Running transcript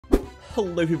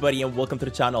Hello everybody and welcome to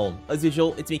the channel. As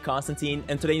usual, it's me Constantin,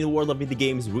 and today in the world of indie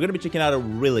games, we're gonna be checking out a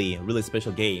really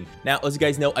special game. Now, as you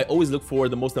guys know, I always look for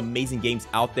the most amazing games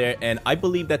out there, and I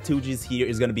believe that Togges here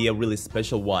is gonna be a really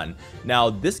special one. Now,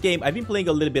 this game, I've been playing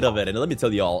a little bit of it, and let me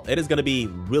tell y'all, it is gonna be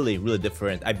really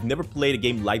different. I've never played a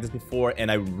game like this before,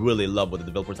 and I really love what the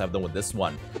developers have done with this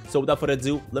one. So without further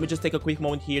ado, let me just take a quick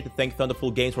moment here to thank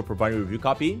Thunderful Games for providing a review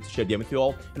copy, to share the game with you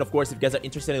all. And of course, if you guys are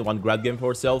interested and want to grab the game for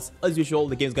yourselves, as usual,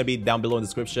 the game's gonna be down below in the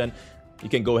description. You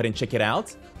can go ahead and check it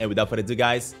out. And without further ado,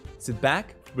 guys, sit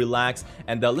back, relax,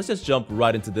 and let's just jump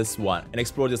right into this one and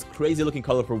explore this crazy looking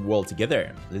colorful world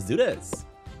together. Let's do this.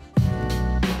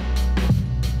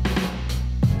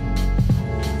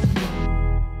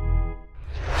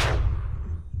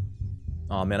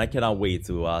 Oh man, I cannot wait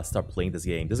to start playing this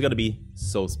game. This is gonna be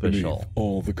so special. Beneath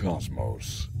all the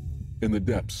cosmos, in the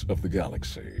depths of the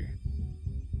galaxy,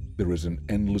 there is an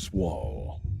endless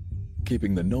wall,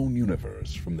 keeping the known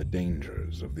universe from the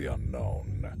dangers of the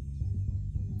unknown.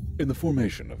 In the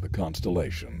formation of the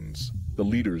constellations, the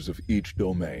leaders of each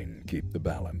domain keep the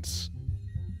balance,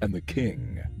 and the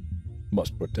king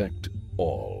must protect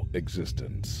all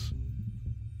existence.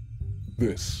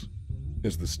 This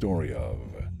is the story of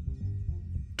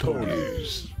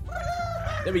Togges.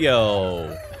 There we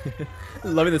go.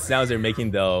 Loving the sounds they're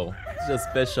making though. It's just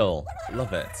special.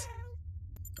 Love it.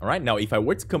 Alright, now if I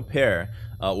were to compare,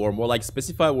 or more like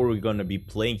specify what we're going to be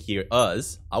playing here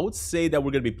as, I would say that we're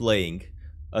going to be playing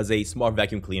as a smart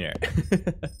vacuum cleaner.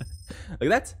 Like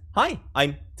that. Hi,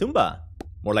 I'm Tumba.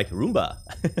 More like Roomba.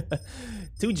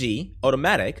 2G,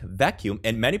 automatic, vacuum,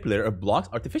 and manipulator of blocks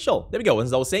artificial. There we go.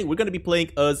 As I was saying, we're going to be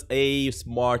playing as a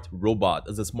smart robot,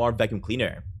 as a smart vacuum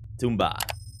cleaner. Tumba.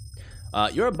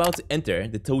 You're about to enter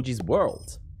the Togges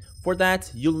world. For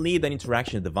that, you'll need an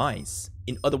interaction device.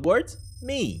 In other words,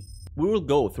 me. We will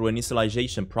go through an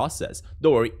initialization process.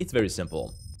 Don't worry, it's very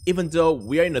simple. Even though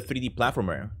we are in a 3D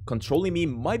platformer, controlling me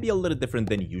might be a little different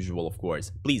than usual, of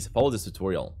course. Please follow this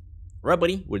tutorial. Right,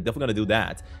 buddy? We're definitely gonna do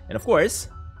that. And of course,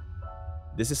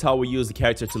 this is how we use the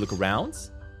character to look around.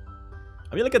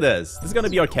 I mean, look at this. This is gonna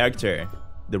be our character,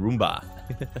 the Roomba.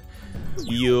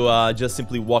 You just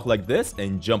simply walk like this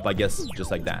and jump, I guess, just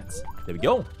like that. There we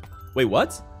go. Wait,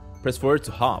 what? Press forward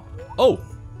to hop. Oh,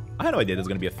 I had no idea this was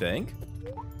gonna be a thing.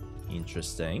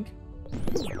 Interesting.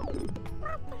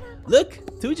 Look,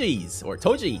 Togges or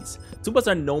Togges. Tumbas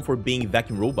are known for being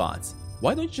vacuum robots.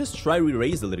 Why don't you just try to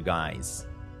raise the little guys?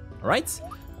 Alright,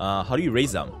 how do you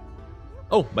raise them?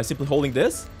 Oh, by simply holding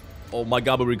this? Oh my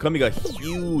god, but we're becoming a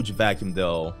huge vacuum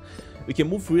though. We can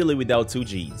move freely without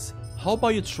Togges. How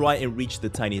about you try and reach the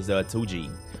tiniest Togge?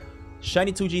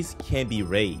 Shiny Togges can be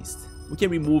raised. We can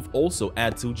remove also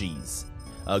add Togges.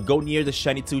 Go near the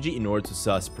shiny Togge in order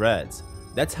to spread.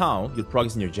 That's how you'll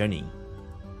progress in your journey.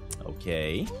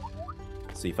 Okay.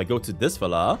 So if I go to this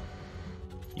fella,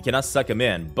 you cannot suck him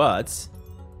in, but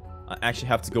I actually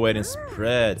have to go ahead and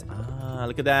spread. Ah,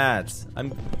 look at that.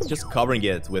 I'm just covering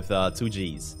it with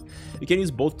Togges. You can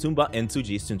use both Tumba and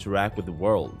Togges to interact with the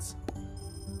world.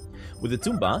 With the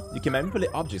Tumba, you can manipulate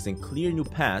objects and clear new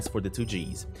paths for the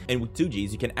Togges. And with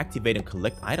Togges, you can activate and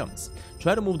collect items.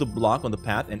 Try to move the block on the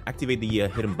path and activate the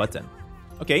hidden button.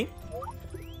 Okay.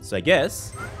 So I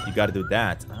guess you gotta do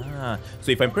that. Ah,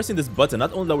 so if I'm pressing this button,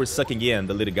 not only are we sucking in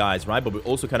the little guys, right, but we're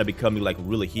also kind of becoming like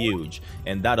really huge,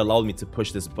 and that allowed me to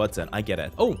push this button. I get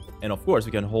it. Oh, and of course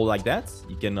we can hold like that.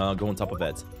 You can go on top of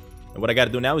it. And what I gotta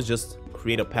do now is just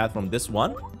create a path from this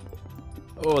one.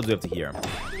 Oh, what do we have to here?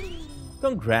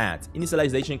 Congrats,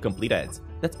 initialization completed.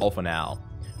 That's all for now.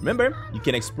 Remember, you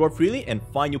can explore freely and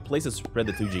find new places to spread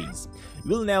the Togges. You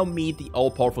will now meet the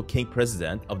all-powerful King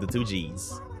President of the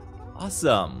Togges.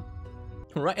 Awesome.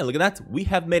 Alright, and look at that. We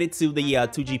have made it to the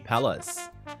Togge Palace.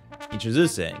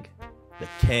 Introducing the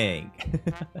King.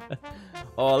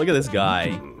 Oh, look at this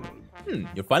guy.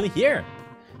 You're finally here.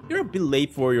 You're a bit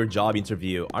late for your job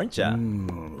interview, aren't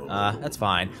you? That's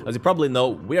fine. As you probably know,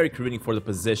 we are recruiting for the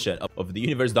position of the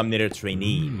Universe Dominator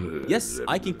trainee. Yes,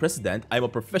 I, King President, I'm a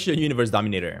professional Universe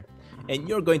Dominator. And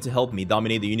you're going to help me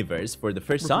dominate the universe for the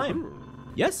first time.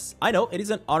 Yes, I know, it is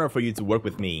an honor for you to work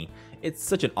with me. It's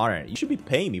such an honor. You should be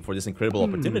paying me for this incredible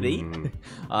opportunity.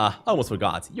 I almost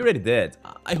forgot. You already did.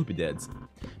 I hope you did.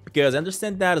 Because I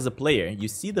understand that as a player, you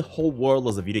see the whole world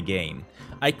as a video game.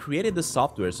 I created the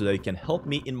software so that it can help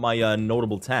me in my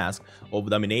notable task of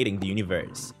dominating the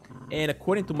universe. And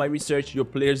according to my research, your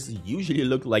players usually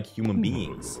look like human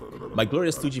beings. My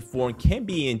glorious 2G form can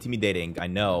be intimidating, I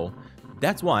know.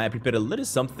 That's why I prepared a little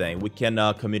something we can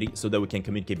communicate so that we can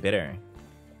communicate better.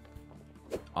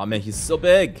 Oh man, he's so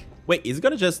big. Wait, is he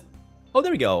gonna just Oh,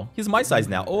 there we go. He's my size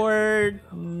now. Or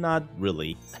not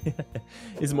really.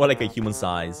 He's more like a human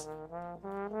size.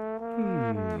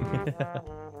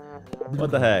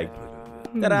 What the heck?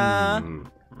 Ta-da!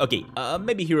 Okay,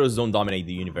 maybe heroes don't dominate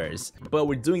the universe, but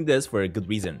we're doing this for a good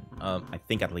reason. I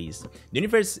think at least. The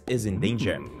universe is in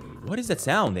danger. What is that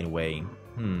sound anyway?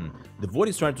 The void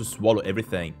is trying to swallow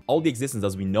everything. All the existence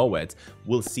as we know it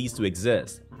will cease to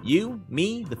exist. You,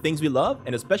 me, the things we love,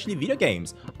 and especially video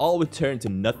games, all will turn to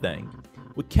nothing.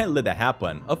 We can't let that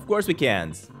happen. Of course we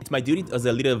can't. It's my duty as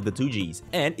a leader of the Togges,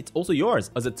 and it's also yours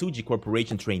as a Togge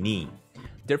Corporation trainee.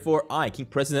 Therefore, I, King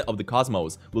President of the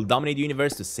Cosmos, will dominate the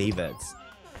universe to save it.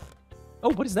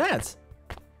 Oh, what is that?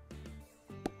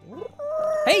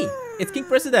 Hey, it's King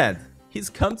President. He's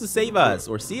come to save us,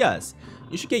 or see us.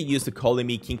 You should get used to calling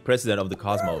me King President of the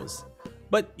Cosmos.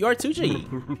 But you are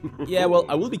Togge. Yeah, well,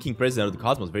 I will be King President of the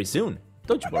Cosmos very soon.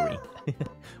 Don't you worry.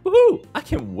 Woohoo! I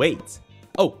can't wait.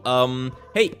 Oh,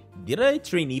 hey, did a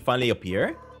trainee finally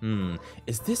appear?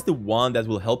 Is this the one that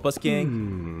will help us,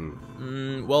 King?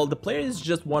 Well, the player is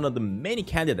just one of the many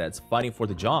candidates fighting for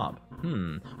the job.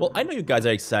 Well, I know you guys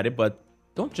are excited, but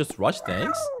don't just rush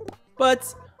things.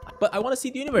 But I want to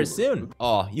see the universe soon.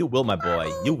 Oh, you will, my boy.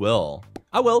 You will.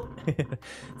 I will.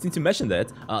 Since you mentioned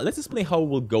it, let's explain how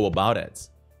we'll go about it.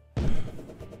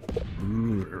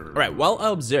 Alright, while I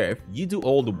observe, you do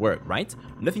all the work, right?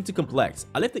 Nothing too complex.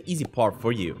 I left the easy part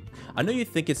for you. I know you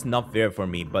think it's not fair for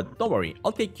me, but don't worry.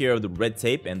 I'll take care of the red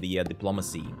tape and the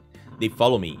diplomacy. They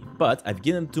follow me, but I've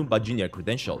given them Toomba Junior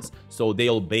credentials, so they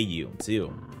obey you,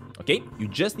 too. Okay? You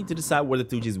just need to decide where the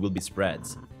Togges will be spread.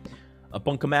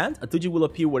 Upon command, a Togge will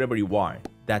appear wherever you are.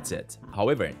 That's it.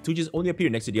 However, Togges only appear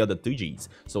next to the other Togges,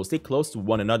 so stay close to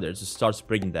one another to start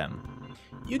spreading them.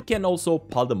 You can also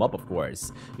pile them up, of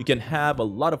course. You can have a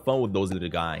lot of fun with those little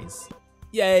guys.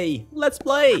 Yay! Let's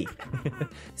play!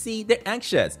 See, they're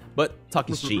anxious, but talk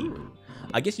is cheap.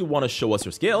 I guess you want to show us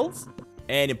your skills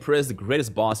and impress the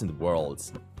greatest boss in the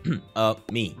world.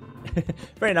 Me.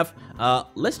 Fair enough.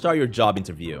 Let's start your job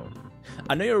interview.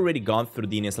 I know you've already gone through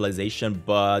the initialization,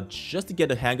 but just to get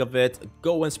the hang of it,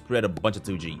 go and spread a bunch of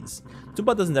Togges.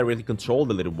 Toomba doesn't directly control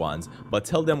the little ones, but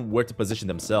tell them where to position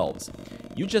themselves.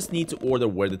 You just need to order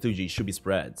where the Togges should be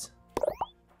spread.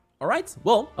 Alright,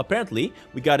 well, apparently,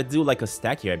 we gotta do like a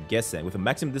stack here, I'm guessing. With a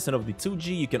maximum distance of the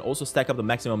Togge, you can also stack up the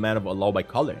maximum amount of allowed by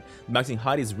color. The maximum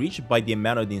height is reached by the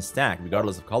amount of the stack,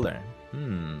 regardless of color.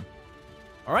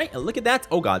 Alright, and look at that.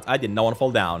 Oh god, I did not want to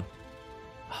fall down.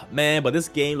 Man, but this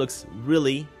game looks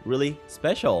really, really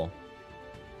special.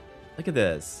 Look at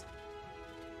this.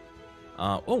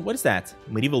 Oh, what is that?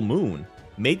 Medieval Moon.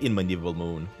 Made in Medieval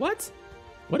Moon. What?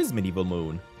 What is Medieval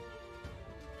Moon?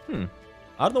 I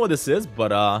don't know what this is,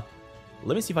 but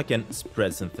let me see if I can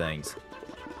spread some things.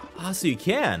 So you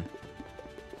can.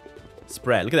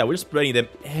 Spread. Look at that. We're spreading them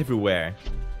everywhere.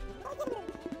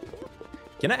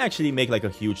 Can I actually make like a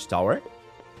huge tower?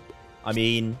 I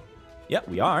mean, yeah,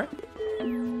 we are.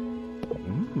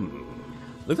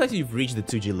 Looks like you've reached the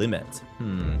Togge limit.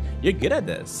 You're good at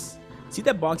this. See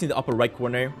that box in the upper right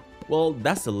corner? Well,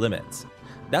 that's the limit.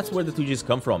 That's where the Togges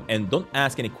come from, and don't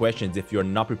ask any questions if you're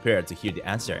not prepared to hear the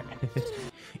answer.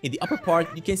 In the upper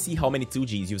part, you can see how many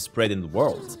Togges you've spread in the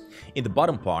world. In the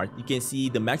bottom part, you can see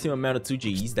the maximum amount of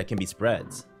Togges that can be spread.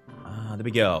 There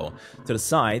we go. To the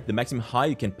side, the maximum height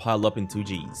you can pile up in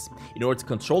Togges. In order to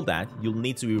control that, you'll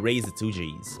need to erase the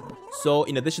Togges. So,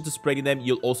 in addition to spreading them,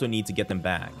 you'll also need to get them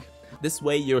back. This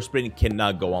way, your spreading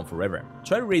cannot go on forever.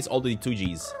 Try to erase all the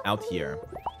Togges out here.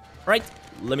 Alright,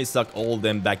 let me suck all of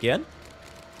them back in.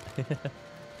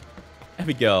 There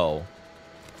we go.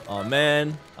 Oh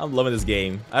man, I'm loving this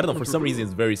game. I don't know, for some reason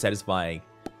it's very satisfying.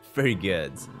 Very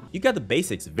good. You got the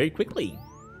basics very quickly.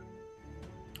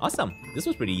 Awesome, this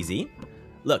was pretty easy.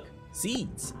 Look,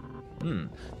 seeds.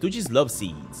 Togges love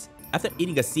seeds. After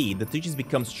eating a seed, the Togges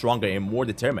become stronger and more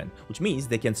determined, which means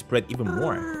they can spread even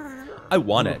more. I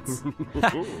want it.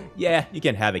 Yeah, you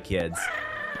can have it, kids.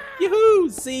 Yoo-hoo!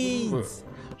 Seeds!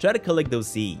 Try to collect those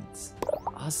seeds.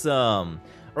 Awesome.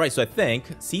 Alright, so I think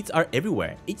seeds are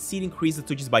everywhere. Each seed increases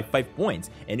the Togges by 5 points,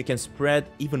 and you can spread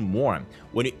even more.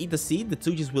 When you eat the seed, the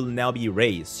Togges will now be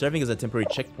erased, serving as a temporary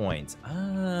checkpoint.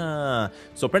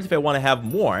 So apparently if I want to have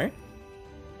more...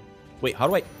 Wait, how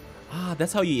do I...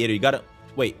 that's how you eat it. You gotta...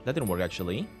 Wait, that didn't work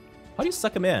actually. How do you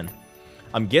suck them in?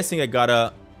 I'm guessing I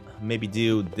gotta... maybe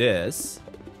do this.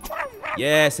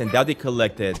 Yes, and now they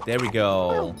collected. There we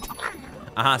go.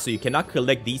 So you cannot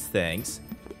collect these things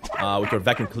with your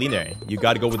vacuum cleaner. You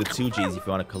gotta go with the Togges if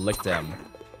you want to collect them.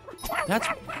 That's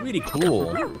pretty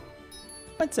cool.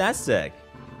 Fantastic.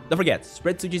 Don't forget,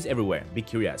 spread Togges everywhere. Be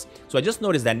curious. So I just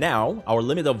noticed that now, our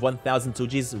limit of 1,000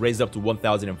 Togges raised up to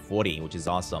 1,040, which is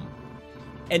awesome.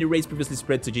 And erase previously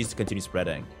spread Togges to continue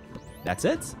spreading. That's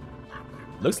it.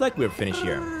 Looks like we're finished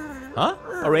here. Huh?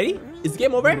 Already? Is the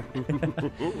game over?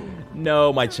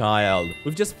 No, my child.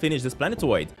 We've just finished this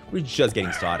planetoid. We're just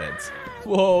getting started.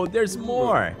 Whoa, there's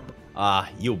more. Ah,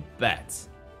 you bet.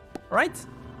 Alright.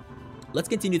 Let's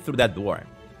continue through that door.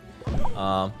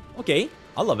 Okay.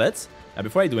 I love it. Now,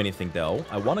 before I do anything, though,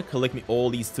 I want to collect me all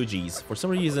these Togges. For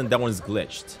some reason, that one is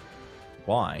glitched.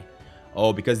 Why?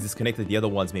 Oh, because it disconnected the other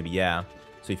ones, maybe, yeah.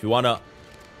 So if you want to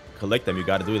collect them, you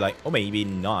got to do it like... Oh, maybe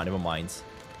not. Never mind.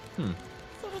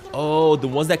 Oh, the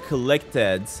ones that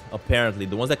collected, apparently,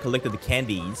 the ones that collected the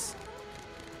candies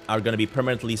are going to be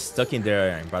permanently stuck in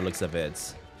there, by the looks of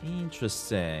it.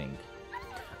 Interesting.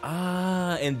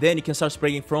 Ah, and then you can start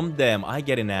spraying from them. I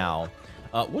get it now.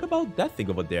 What about that thing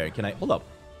over there? Can I... Hold up.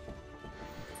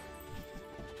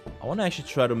 I want to actually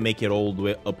try to make it all the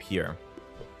way up here.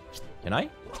 Can I?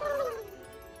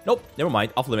 Nope, never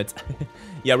mind. Off limits.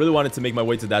 Yeah, I really wanted to make my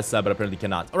way to that side, but apparently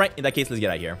cannot. Alright, in that case, let's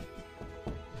get out of here.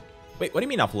 Wait, what do you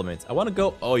mean off limits? I want to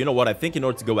go... Oh, you know what? I think in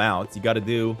order to go out, you got to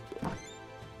do...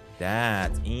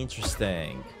 that.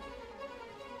 Interesting.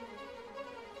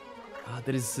 Ah,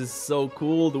 that is so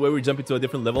cool. The way we jump into a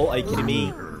different level. Are you kidding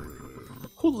me?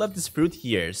 Who left this fruit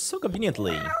here so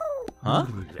conveniently? Huh?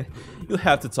 You'll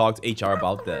have to talk to HR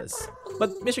about this. But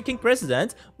Mr. King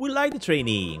President, we like the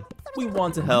trainee. We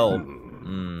want to help.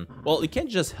 Well, you can't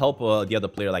just help the other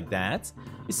player like that.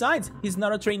 Besides, he's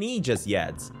not a trainee just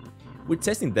yet. We're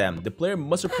testing them. The player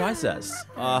must surprise us.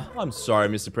 I'm sorry,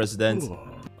 Mr. President.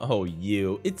 Oh,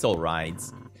 you. It's alright.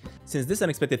 Since this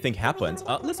unexpected thing happened,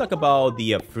 let's talk about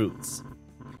the fruits.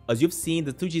 As you've seen,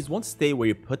 the Togges won't stay where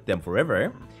you put them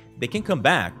forever. They can come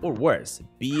back, or worse,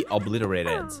 be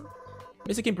obliterated.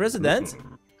 Mr. King President?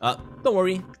 Don't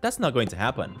worry, that's not going to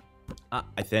happen.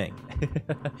 I think.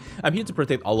 I'm here to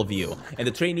protect all of you, and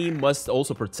the trainee must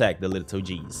also protect the little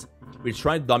Togges. We're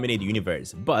trying to dominate the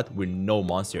universe, but we're no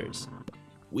monsters.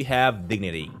 We have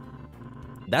dignity.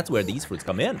 That's where these fruits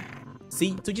come in.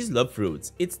 See, Togges love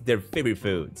fruits. It's their favorite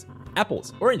foods.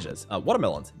 Apples, oranges,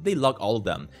 watermelons, they love all of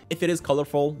them. If it is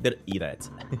colorful, they'll eat it.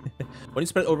 When you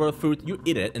spread over a fruit, you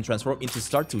eat it and transform into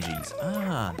star Togges.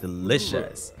 Ah,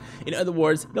 delicious. In other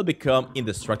words, they'll become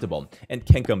indestructible and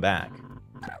can come back.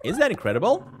 Isn't that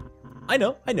incredible? I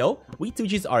know. We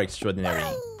Togges are extraordinary.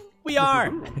 We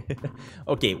are!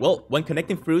 Okay, well, when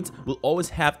connecting fruits, we'll always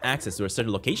have access to a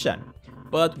certain location.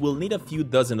 But we'll need a few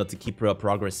dozen to keep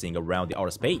progressing around the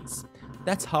outer space.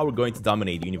 That's how we're going to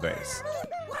dominate the universe.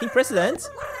 King President?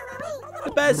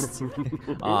 The best!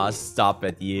 Aw, stop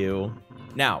it, you.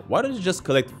 Now, why don't you just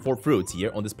collect 4 fruits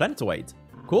here on this planetoid?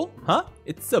 Cool, huh?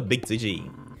 It's a big Togge.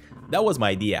 That was my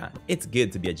idea. It's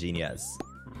good to be a genius.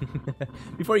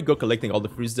 Before you go collecting all the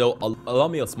fruits though, allow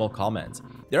me a small comment.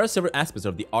 There are several aspects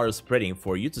of the art of spreading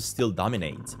for you to still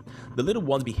dominate. The little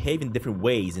ones behave in different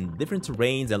ways in different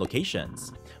terrains and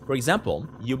locations. For example,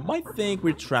 you might think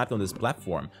we're trapped on this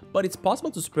platform, but it's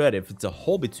possible to spread if it's a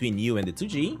hole between you and the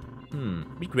Togge.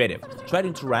 Be creative. Try to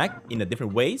interact in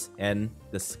different ways, and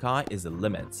the sky is the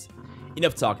limit.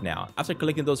 Enough talk now. After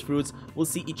collecting those fruits, we'll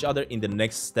see each other in the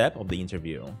next step of the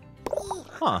interview.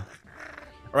 Huh.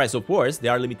 Alright, so of course,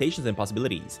 there are limitations and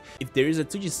possibilities. If there is a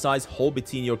Togge-sized hole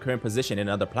between your current position and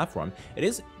another platform, it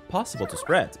is possible to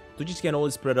spread. Togges can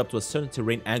only spread up to a certain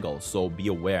terrain angle, so be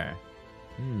aware.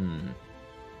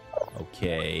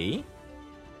 Okay.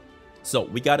 So,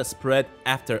 we gotta spread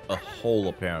after a hole,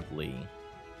 apparently.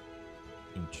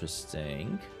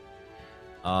 Interesting.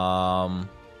 So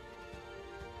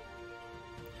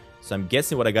I'm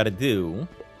guessing what I gotta do...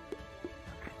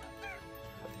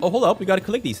 Oh, hold up, we gotta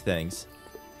collect these things.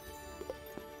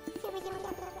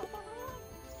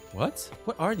 What?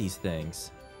 What are these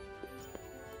things?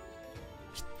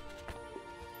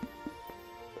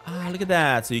 Ah, look at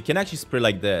that. So you can actually spray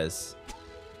like this.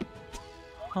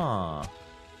 Huh.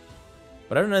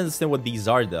 But I don't understand what these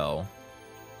are, though.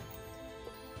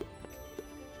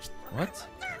 What?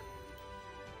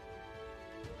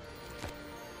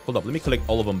 Hold up, let me collect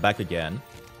all of them back again.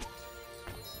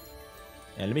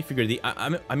 And let me figure the...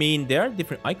 I mean, there are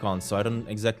different icons, so I don't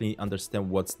exactly understand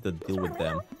what's the deal with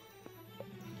them.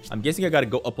 I'm guessing I gotta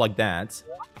go up like that.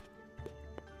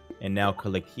 And now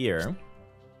collect here.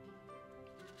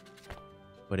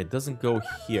 But it doesn't go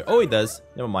here. Oh, it does.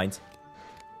 Never mind.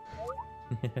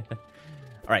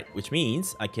 Alright, which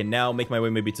means I can now make my way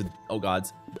maybe to... Oh god.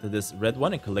 To this red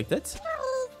one and collect it.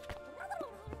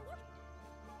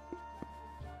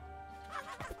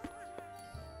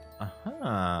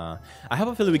 Aha. I have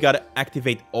a feeling we gotta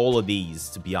activate all of these,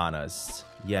 to be honest.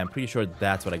 Yeah, I'm pretty sure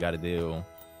that's what I gotta do.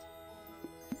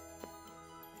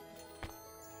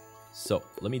 So,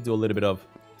 let me do a little bit of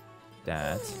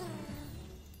that.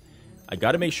 I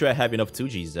gotta make sure I have enough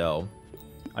 2Gs, though.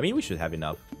 I mean, we should have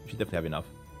enough. We should definitely have enough.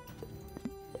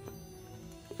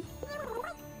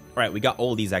 Alright, we got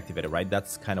all these activated, right?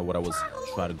 That's kind of what I was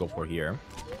trying to go for here.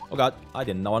 Oh god, I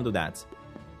did not want to do that.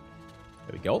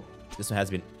 There we go. This one has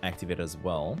been activated as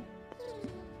well.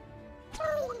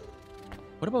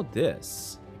 What about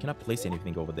this? I cannot place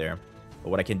anything over there. But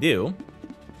what I can do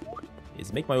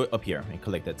is make my way up here and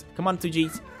collect it. Come on,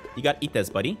 2Gs. You gotta eat this,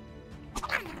 buddy.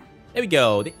 There we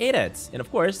go. They ate it. And of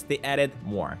course, they added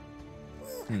more.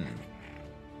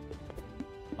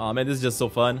 Oh man, this is just so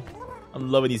fun. I'm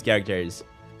loving these characters.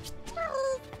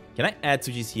 Can I add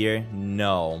 2Gs here?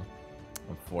 No,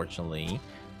 unfortunately.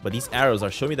 But these arrows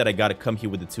are showing me that I gotta come here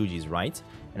with the 2Gs, right?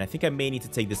 And I think I may need to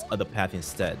take this other path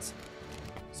instead.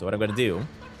 So what I'm gonna do...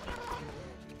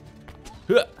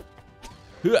 Let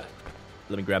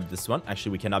me grab this one.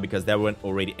 Actually, we cannot because that one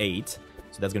already ate.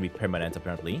 So that's gonna be permanent,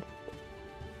 apparently.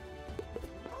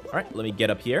 Alright, let me get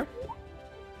up here.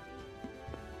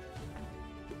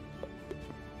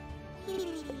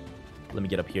 Let me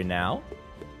get up here now.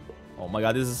 Oh my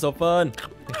god, this is so fun.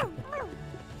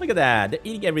 Look at that. They're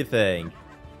eating everything.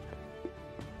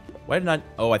 Why did not...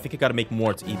 Oh, I think I gotta make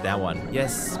more to eat that one.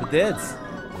 Yes, we did.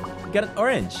 We got an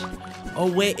orange.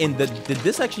 Oh, wait. And did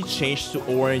this actually change to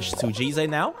orange 2Gs right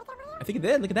now? I think it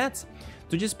did. Look at that.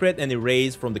 2G spread and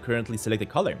erase from the currently selected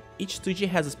color. Each 2G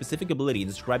has a specific ability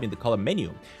described in the color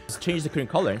menu. To change the current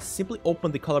color, simply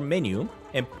open the color menu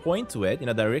and point to it in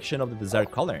a direction of the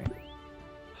desired color.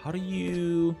 How do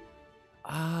you...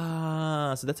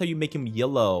 Ah, so that's how you make him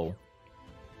yellow.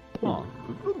 Huh.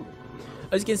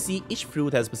 As you can see, each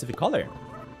fruit has a specific color.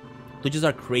 Togges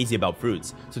are crazy about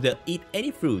fruits, so they'll eat any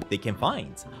fruit they can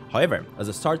find. However, as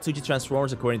a star 2G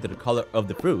transforms according to the color of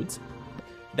the fruit,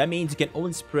 that means you can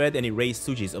only spread and erase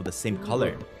 2Gs of the same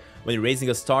color. When erasing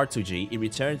a star 2G, it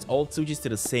returns all 2Gs to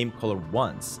the same color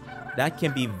once. That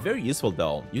can be very useful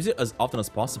though. Use it as often as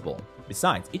possible.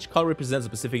 Besides, each color represents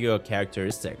specific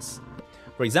characteristics.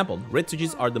 For example, red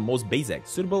 2Gs are the most basic,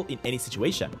 suitable in any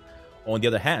situation. On the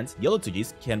other hand, yellow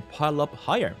 2Gs can pile up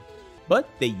higher, but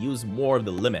they use more of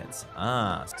the limits.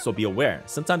 So be aware,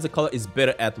 sometimes the color is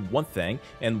better at one thing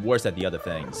and worse at the other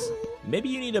things. Maybe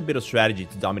you need a bit of strategy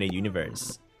to dominate the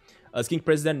universe. As King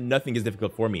President, nothing is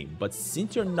difficult for me, but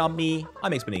since you're not me,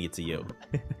 I'm explaining it to you.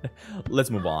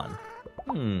 Let's move on.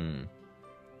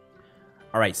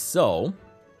 Alright, so...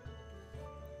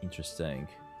 Interesting.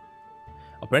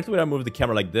 Apparently when I move the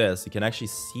camera like this, you can actually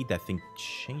see that thing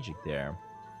changing there.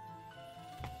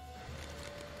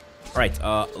 Alright,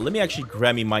 let me actually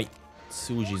grab me my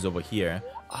 2Gs over here.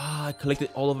 I collected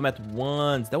all of them at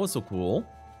once. That was so cool.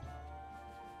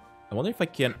 I wonder if I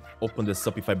can open this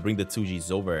up if I bring the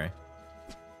 2Gs over.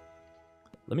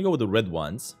 Let me go with the red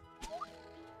ones.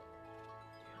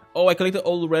 Oh, I collected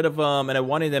all the red of them, and I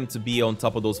wanted them to be on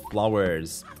top of those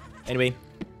flowers. Anyway,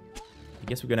 I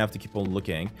guess we're gonna have to keep on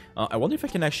looking. I wonder if I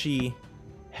can actually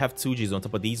have 2Gs on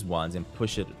top of these ones and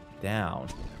push it down.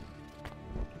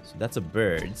 So that's a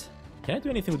bird. Can I do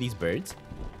anything with these birds?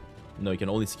 No, you can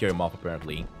only scare them off,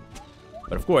 apparently.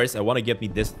 But of course, I want to get me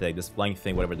this thing, this flying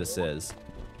thing, whatever this is.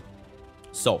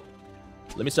 So,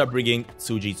 let me start bringing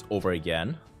 2Gs over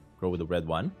again. Go with the red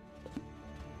one.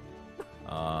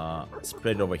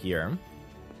 Spread it over here.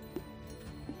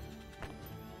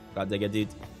 God dang it, dude.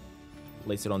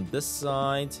 Place it on this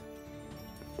side.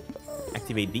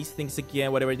 Activate these things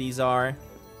again, whatever these are.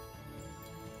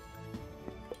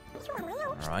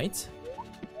 Alright.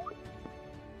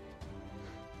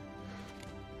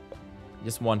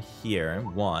 Just one here.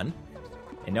 One.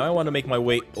 And now I want to make my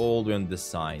way all the way on this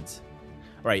side.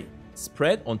 Alright.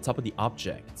 Spread on top of the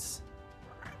objects.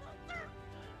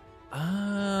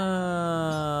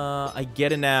 I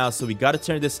get it now. So we gotta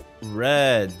turn this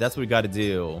red. That's what we gotta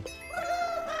do.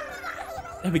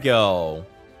 There we go.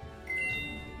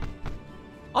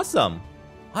 Awesome.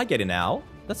 I get it now.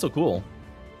 That's so cool.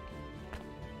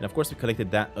 And of course we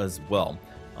collected that as well.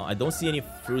 I don't see any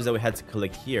fruits that we had to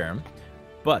collect here.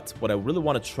 But what I really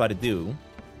want to try to do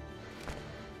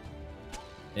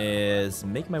is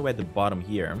make my way at the bottom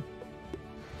here.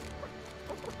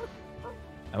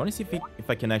 I want to see if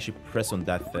I can actually press on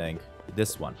that thing.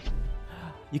 This one.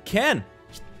 You can!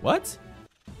 What?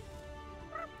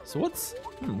 So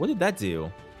what did that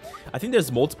do? I think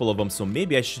there's multiple of them, so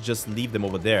maybe I should just leave them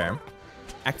over there.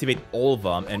 Activate all of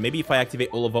them, and maybe if I activate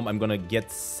all of them, I'm gonna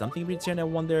get something in return, I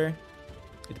wonder.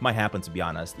 It might happen, to be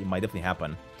honest. It might definitely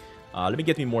happen. Let me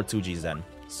get me more 2Gs then.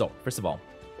 So, first of all,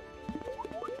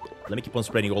 let me keep on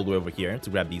spreading all the way over here to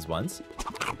grab these ones.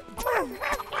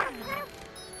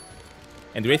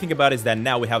 And the great thing about it is that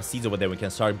now we have seeds over there. We can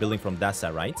start building from that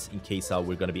side, right? In case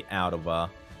we're going to be out of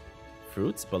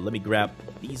fruits. But let me grab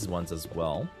these ones as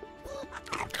well.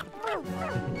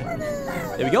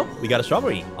 There we go. We got a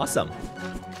strawberry. Awesome.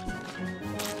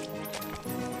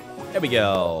 There we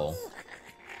go.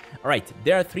 Alright,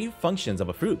 there are 3 functions of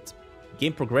a fruit.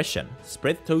 Game progression.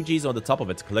 Spread Togges on the top of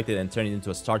it, collect it, and turn it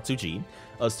into a star Togge.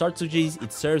 A star Togge,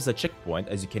 it serves a checkpoint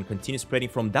as you can continue spreading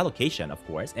from that location, of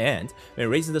course. And when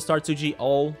raising the star Togge,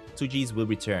 all Togges will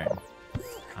return.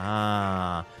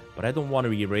 Ah, but I don't want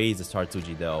to erase the star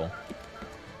Togge though.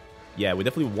 Yeah, we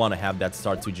definitely want to have that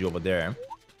star Togge over there.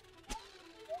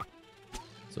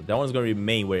 So that one's going to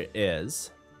remain where it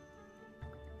is.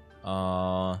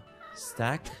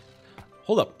 Stack.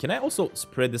 Hold up. Can I also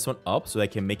spread this one up so I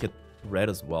can make it red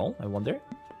as well? I wonder.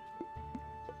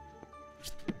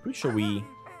 Pretty sure we...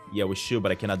 Yeah, we should,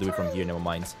 but I cannot do it from here. Never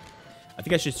mind. I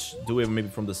think I should do it maybe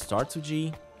from the start to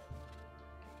G.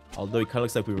 Although it kind of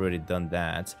looks like we've already done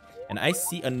that. And I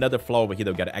see another flower over here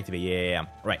that we got to activate. Yeah.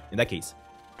 Right. In that case.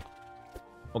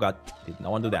 Oh god. Did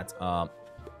not want to do that.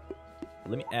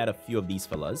 Let me add a few of these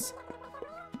fellas.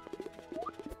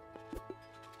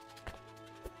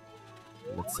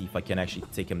 Let's see if I can actually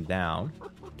take him down.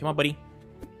 Come on, buddy.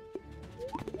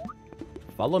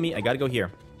 Follow me. I gotta go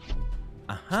here.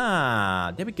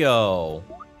 Aha! There we go.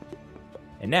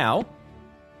 And now,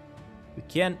 we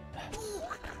can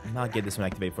not get this one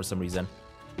activated for some reason.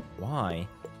 Why?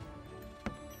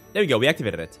 There we go. We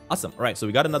activated it. Awesome. Alright, so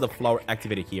we got another flower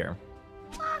activated here.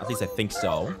 At least I think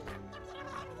so.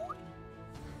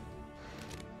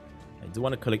 I do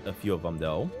want to collect a few of them,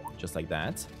 though. Just like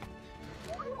that.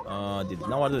 Did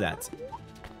not want to do that.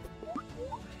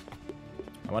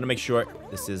 I want to make sure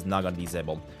this is not going to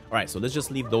disable. Alright, so let's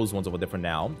just leave those ones over there for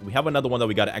now. We have another one that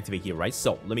we got to activate here, right?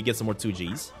 So, let me get some more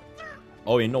 2Gs.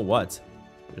 Oh, you know what?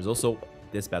 There's also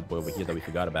this bad boy over here that we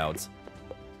forgot about.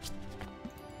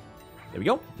 There we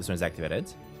go. This one's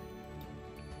activated.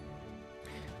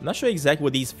 I'm not sure exactly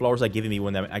what these flowers are giving me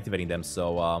when I'm activating them,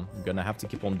 so I'm going to have to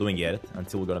keep on doing it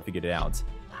until we're going to figure it out.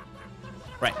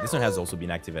 Right, this one has also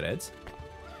been activated.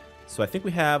 So I think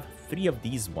we have 3 of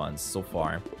these ones so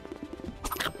far.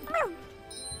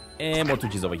 And more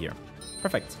 2Gs over here.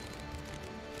 Perfect.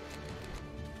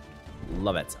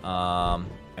 Love it. I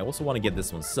also want to get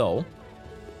this one, so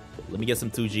let me get some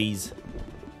 2Gs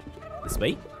this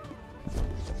way.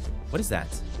 What is that?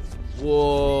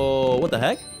 Whoa, what the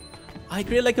heck? I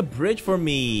created like a bridge for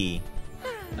me.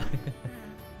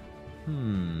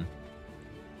 The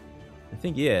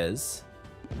thing is,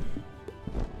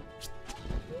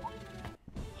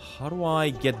 how do I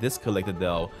get this collected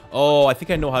though? Oh, I think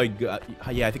I know how you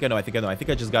yeah, I think I know. I think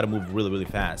I just gotta move really, really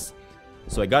fast.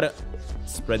 So I gotta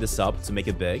spread this up to make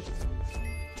it big.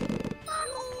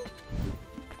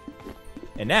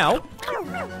 And now,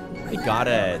 I got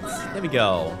it. There we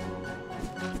go.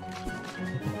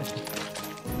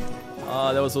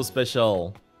 Oh, that was so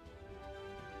special.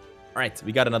 Alright,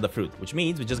 we got another fruit, which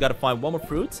means we just gotta find one more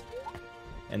fruit.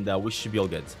 And we should be all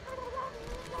good.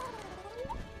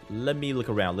 Let me look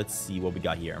around. Let's see what we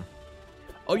got here.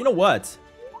 Oh, you know what?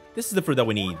 This is the fruit that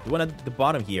we need. The one at the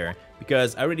bottom here.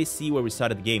 Because I already see where we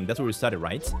started the game. That's where we started,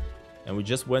 right? And we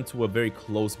just went to a very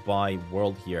close by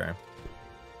world here.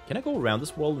 Can I go around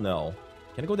this world? No.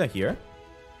 Can I go down here?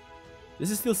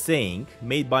 This is still saying,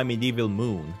 made by Medieval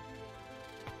Moon.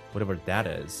 Whatever that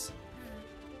is.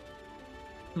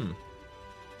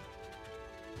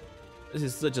 This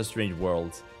is such a strange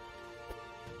world.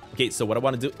 Okay, so what I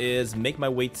want to do is make my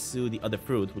way to the other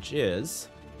fruit, which is...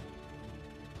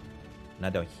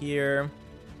 not down here.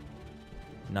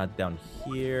 Not down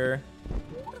here.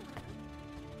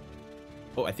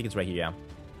 Oh, I think it's right here, yeah.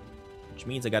 Which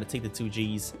means I gotta take the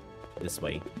 2Gs this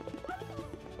way.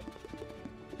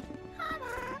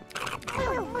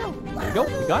 There we go,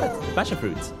 we got it. The passion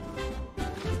fruit.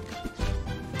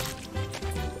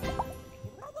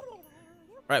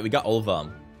 Alright, we got all of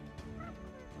them.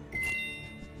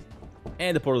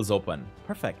 And the portal is open.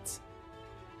 Perfect.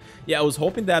 Yeah, I was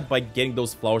hoping that by getting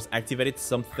those flowers activated,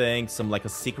 some like a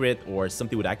secret or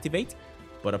something would activate.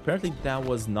 But apparently that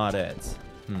was not it.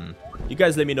 You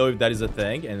guys let me know if that is a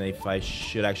thing and if I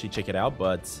should actually check it out.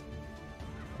 But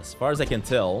as far as I can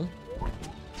tell,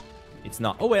 it's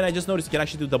not. Oh, and I just noticed you can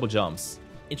actually do double jumps.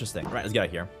 Interesting. All right, let's get out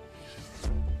of here.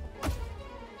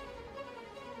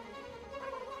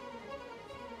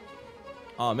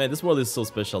 Oh man, this world is so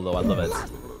special though. I love it.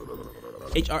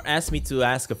 HR asked me to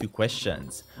ask a few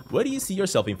questions. Where do you see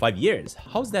yourself in 5 years?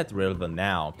 How's that relevant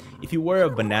now? If you were a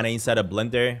banana inside a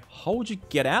blender, how would you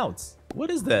get out? What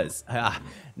is this?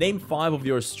 Name 5 of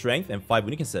your strength and 5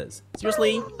 weaknesses.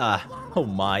 Seriously? Oh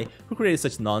my, who created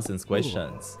such nonsense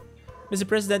questions? Mr.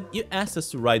 President, you asked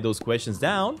us to write those questions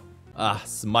down?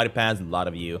 Smarty pants, a lot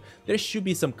of you. There should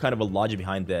be some kind of a logic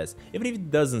behind this, even if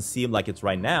it doesn't seem like it's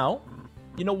right now.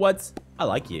 You know what? I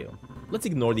like you. Let's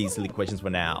ignore these silly questions for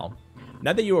now.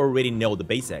 Now that you already know the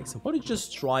basics, why don't you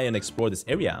just try and explore this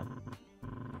area?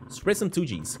 Spread some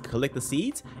Togges, collect the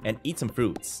seeds, and eat some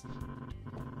fruits.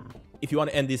 If you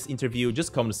want to end this interview,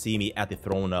 just come to see me at the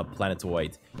Throne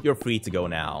Planetoid. You're free to go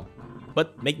now.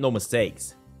 But make no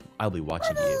mistakes, I'll be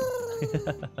watching you.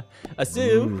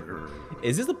 Asu,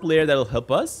 is this a player that'll help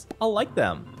us? I like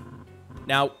them.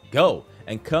 Now go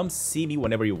and come see me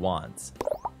whenever you want.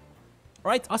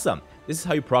 Alright, awesome. This is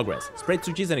how you progress. Spread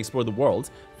Togges and explore the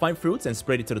world. Find fruits and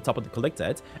spread it to the top of the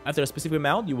collected. After a specific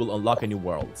amount, you will unlock a new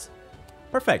world.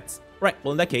 Perfect. Right,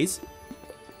 well in that case,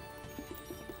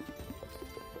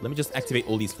 let me just activate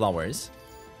all these flowers.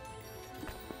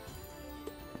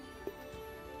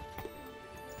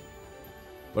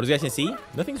 But as you guys can see,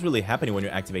 nothing's really happening when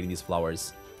you're activating these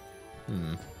flowers.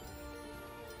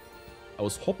 I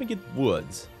was hoping it would,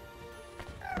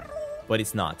 but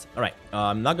it's not. Alright,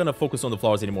 I'm not gonna focus on the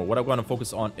flowers anymore. What I'm gonna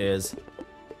focus on is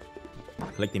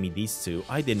collecting me these 2.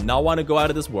 I did not want to go out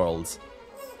of this world.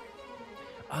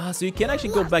 So you can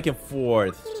actually go back and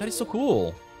forth. That is so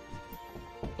cool.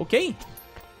 Okay,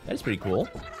 that is pretty cool.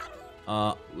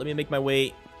 Let me make my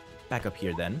way back up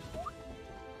here then.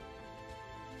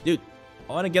 Dude,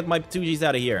 I want to get my Togges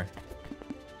out of here.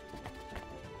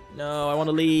 No, I want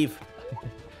to leave.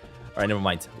 Alright, never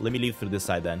mind. Let me leave through this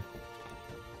side then.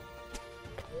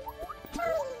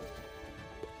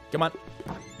 Come on.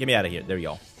 Get me out of here. There we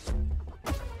go.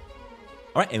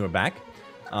 Alright, and we're back.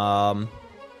 Let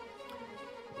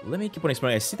me keep on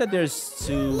exploring. I see that there's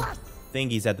 2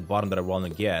 thingies at the bottom that I want to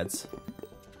get.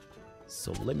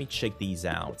 So let me check these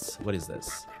out. What is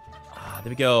this? There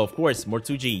we go. Of course, more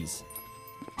 2Gs.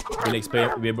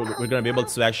 We're gonna be able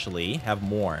to actually have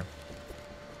more.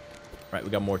 Right, we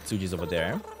got more 2Gs over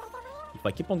there. If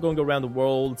I keep on going around the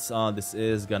world, this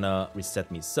is gonna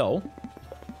reset me. So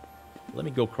let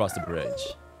me go across the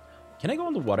bridge. Can I go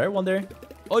on the water? I wonder.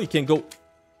 Oh, you can go.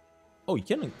 Oh, you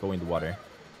can go in the water.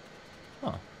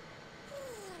 Huh.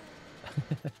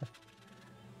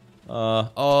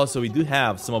 Oh, so we do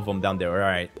have some of them down there.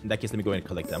 Alright, in that case, let me go and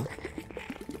collect them.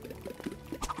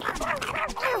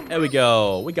 There we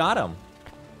go. We got them.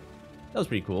 That was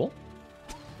pretty cool.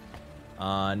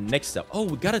 Next up. Oh,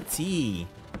 we got a T.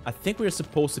 I think we're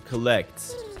supposed to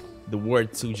collect the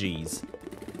word 2Gs.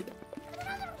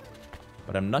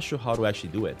 But I'm not sure how to actually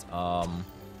do it. How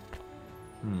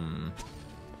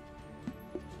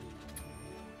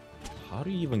do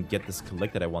you even get this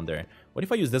collected, I wonder? What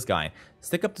if I use this guy?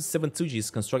 Stack up to 7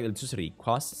 2Gs, construct electricity.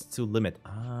 Costs to limit.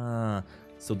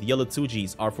 So the yellow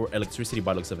 2Gs are for electricity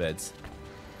by the looks of it.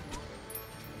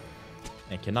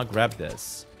 I cannot grab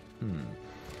this.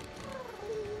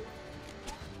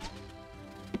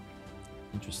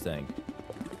 Interesting.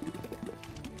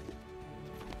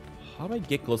 How do I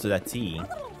get close to that T?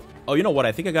 Oh, you know what?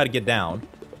 I think I gotta get down.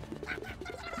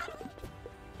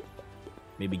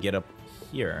 Maybe get up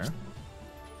here.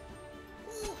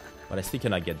 But I still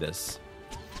cannot get this.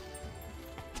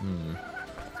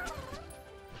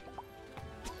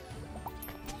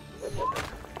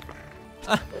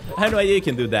 I have no idea you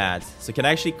can do that. So can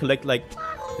I actually collect like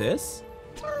this?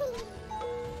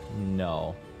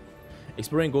 No.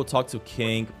 Explore and go talk to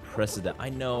King President. I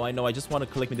know. I just want to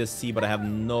collect me this C, but I have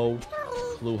no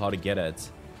clue how to get it.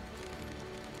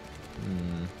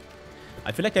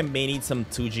 I feel like I may need some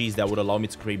 2Gs that would allow me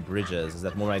to create bridges. At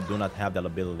that moment, I do not have that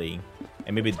ability.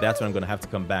 And maybe that's when I'm going to have to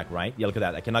come back, right? Yeah, look at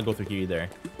that. I cannot go through here either.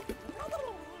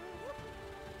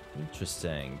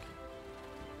 Interesting.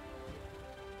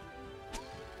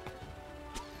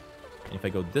 And if I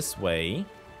go this way...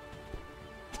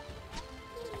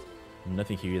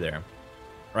 nothing here either.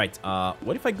 Right,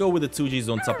 what if I go with the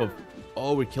 2Gs on top of...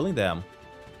 oh, we're killing them.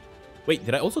 Wait,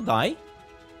 did I also die?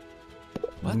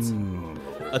 What?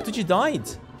 A 2G died?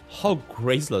 How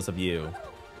graceless of you.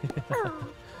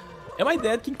 Am I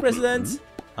dead, King President?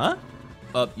 Huh?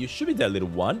 You should be dead, little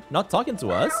one. Not talking to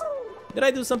us. Did I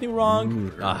do something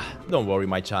wrong? Don't worry,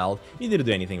 my child. You didn't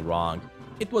do anything wrong.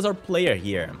 It was our player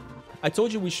here. I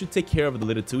told you we should take care of the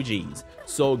little 2Gs.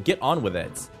 So get on with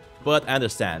it. But I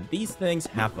understand, these things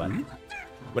happen.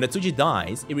 When a 2G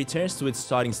dies, it returns to its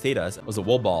starting status as a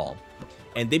wool ball,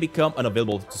 and they become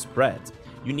unavailable to spread.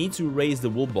 You need to raise the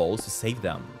wool balls to save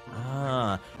them.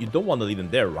 Ah, you don't want to leave them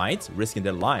there, right? Risking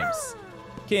their lives.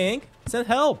 King, send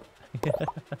help!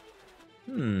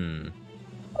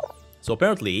 So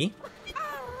apparently...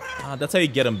 that's how you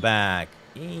get them back.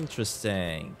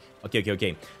 Interesting.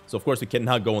 Okay. So of course we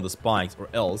cannot go on the spikes or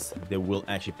else they will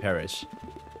actually perish.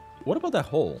 What about that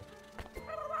hole?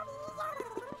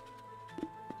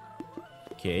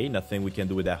 Okay, nothing we can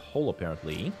do with that hole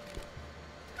apparently.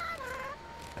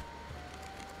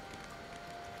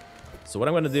 So what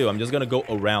I'm gonna do, I'm just gonna go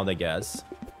around, I guess.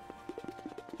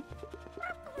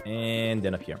 And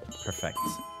then up here. Perfect.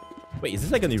 Wait, is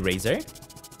this like an eraser?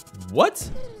 What?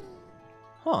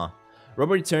 Huh.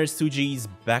 Rubber returns 2Gs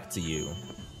back to you.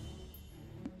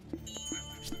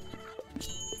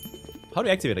 How do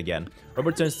we activate it again? Rubber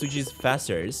returns 2Gs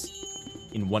faster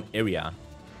in one area.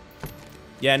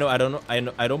 Yeah, I don't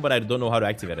know. I don't, but I don't know how to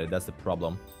activate it. That's the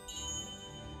problem.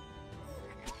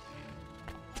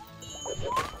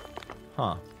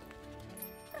 Huh.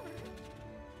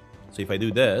 So if I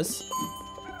do this...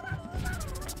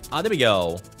 Ah, there we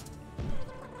go.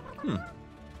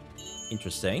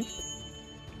 Interesting.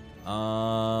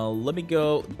 Let me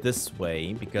go this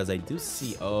way because I do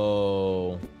see...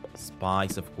 Oh,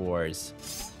 spies, of course.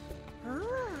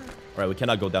 Alright, we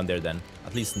cannot go down there then.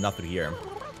 At least not through here.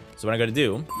 So what I'm gonna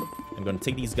do, I'm gonna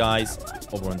take these guys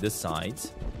over on this side.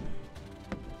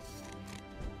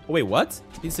 Oh wait, what?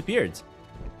 He disappeared.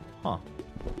 Huh.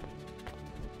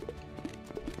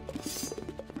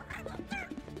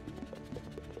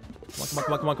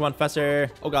 Come on,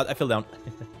 faster. Oh god, I fell down.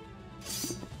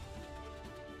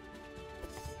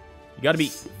 You gotta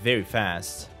be very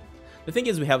fast. The thing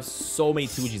is, we have so many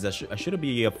 2Gs. I shouldn't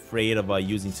be afraid of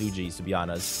using 2Gs, to be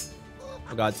honest.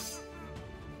 Oh god.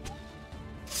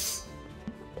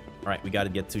 Alright, we gotta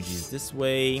get 2Gs this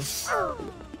way.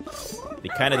 They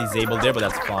kind of disabled there, but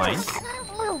that's fine.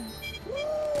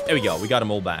 There we go. We got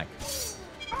them all back.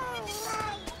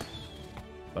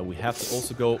 But we have to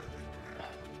also go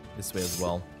this way as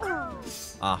well.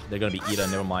 Ah, they're gonna be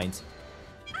eaten. Never mind.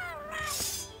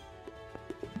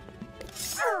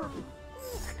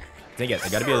 Dang it, I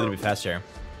gotta be a little bit faster.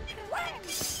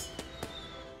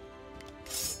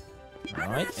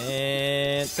 Alright,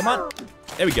 and come on.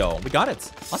 There we go. We got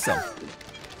it. Awesome.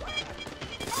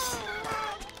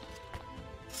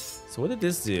 So what did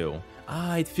this do?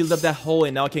 Ah, it filled up that hole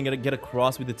and now I can get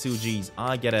across with the 2Gs.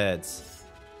 I get it.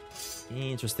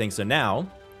 Interesting. So now,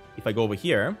 if I go over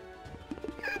here,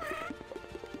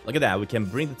 look at that. We can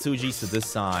bring the 2Gs to this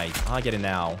side. I get it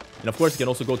now. And of course, we can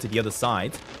also go to the other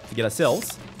side to get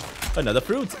ourselves another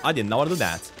fruit. I did not want to do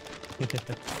that.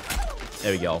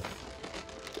 There we go.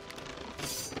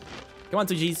 Come on,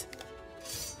 2Gs.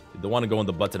 You don't want to go on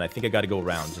the button. I think I got to go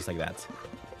around just like that.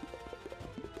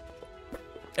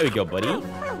 There we go, buddy.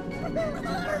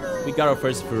 We got our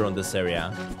first fruit on this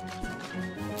area.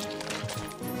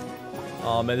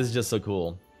 Oh man, this is just so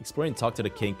cool. Explore and talk to the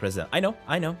king president. I know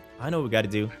what we gotta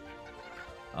do.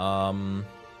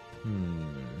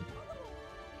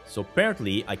 So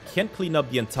apparently, I can't clean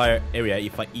up the entire area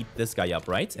if I eat this guy up,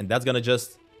 right? And that's gonna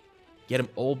just get him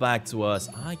all back to us.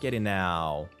 I get it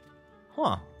now.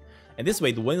 Huh. And this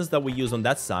way, the ones that we use on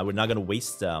that side, we're not gonna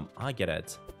waste them. I get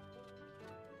it.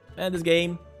 And this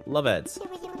game, love it.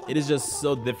 It is just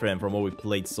so different from what we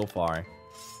played so far.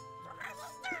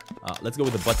 Let's go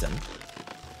with the button.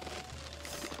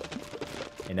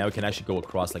 And now we can actually go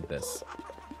across like this.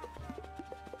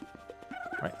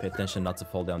 Alright, pay attention not to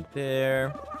fall down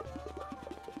there.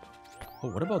 Oh,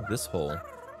 what about this hole?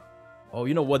 Oh,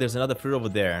 you know what? There's another fruit over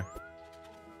there.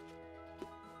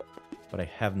 But I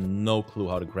have no clue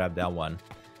how to grab that one.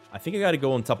 I think I gotta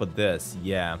go on top of this.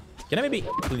 Yeah. Can I maybe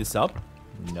clean this up?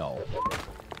 No.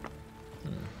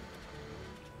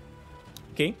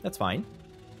 Okay, that's fine.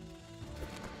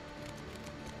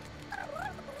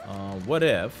 What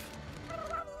if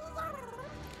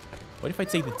I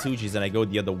take the 2Gs and I go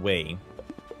the other way?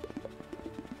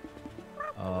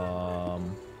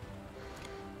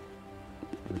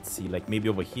 Let's see, like maybe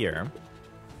over here.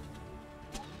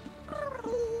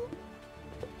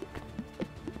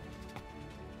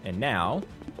 And now,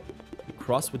 we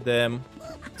cross with them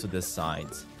to this side.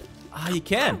 Ah, you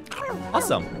can!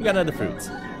 Awesome! We got another fruit.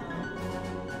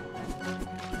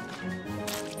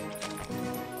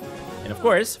 And of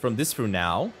course, from this fruit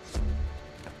now,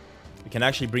 we can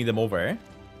actually bring them over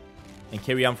and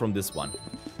carry on from this one.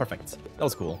 Perfect. That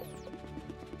was cool.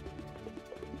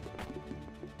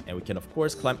 And we can, of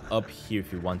course, climb up here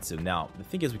if we want to. Now, the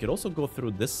thing is, we could also go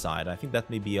through this side. I think that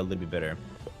may be a little bit better.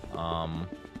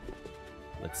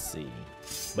 Let's see.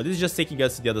 But this is just taking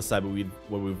us to the other side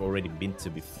where we've already been to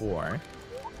before.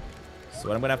 So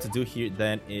what I'm going to have to do here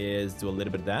then is do a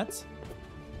little bit of that.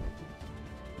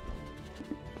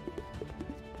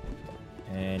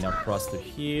 And now cross through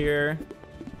here.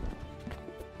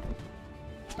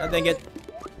 God dang it.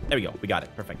 There we go. We got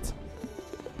it. Perfect.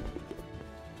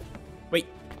 Wait.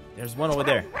 There's one over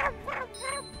there.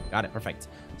 Got it. Perfect.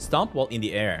 Stomp while in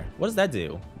the air. What does that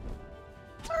do?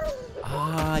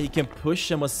 Ah, you can push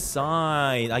them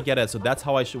aside. I get it. So that's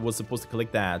how I was supposed to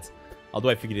collect that. Although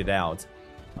I figured it out.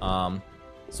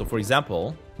 So for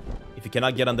example, if you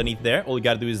cannot get underneath there, all you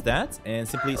gotta do is that and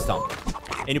simply stomp.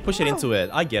 And you push it into it.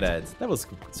 I get it. That was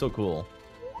so cool.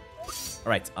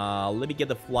 Alright, let me get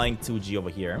the flying 2G over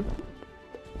here.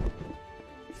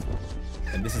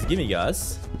 And this is giving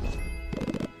us...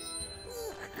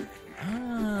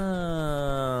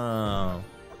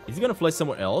 Is he gonna fly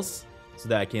somewhere else so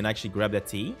that I can actually grab that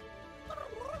T?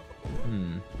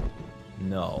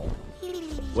 No.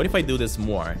 What if I do this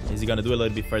more? Is he gonna do it a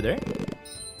little bit further?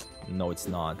 No, it's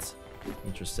not.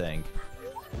 Interesting.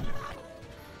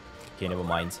 Okay, never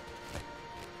mind.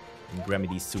 And grab me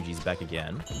these 2Gs back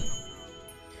again.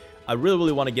 I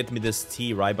really want to get me this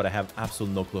T right, but I have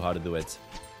absolutely no clue how to do it.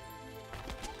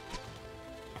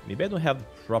 Maybe I don't have the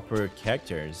proper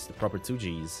characters, the proper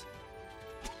 2Gs.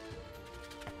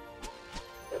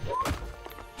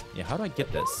 Yeah, how do I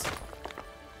get this?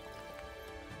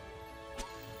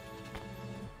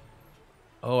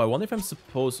 Oh, I wonder if I'm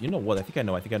supposed... You know what? I think I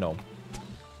know.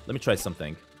 Let me try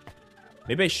something.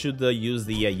 Maybe I should use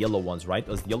the yellow ones, right?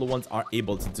 Because the yellow ones are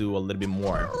able to do a little bit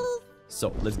more.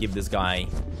 So, let's give this guy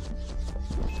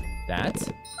that.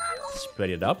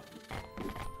 Spread it up.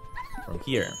 From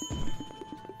here.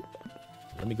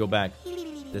 Let me go back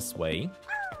this way.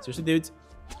 Seriously, dude?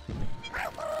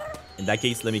 In that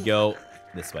case, let me go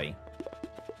this way.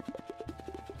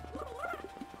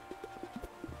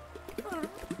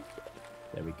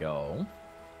 There we go.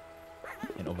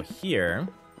 And over here...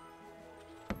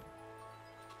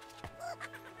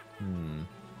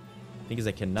 thing is,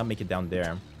 I cannot make it down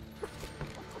there.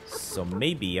 So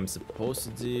maybe I'm supposed to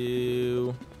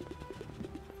do...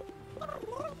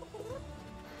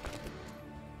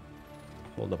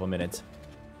 Hold up a minute.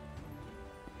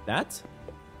 That?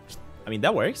 I mean,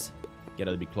 that works. Get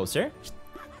a little bit closer.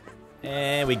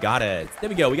 And we got it. There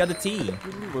we go. We got the T.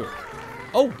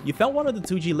 Oh, you found one of the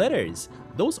 2G letters.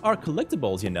 Those are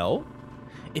collectibles, you know.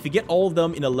 If you get all of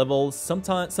them in a level,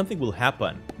 something will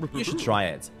happen. You should try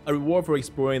it. A reward for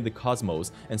exploring the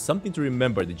cosmos and something to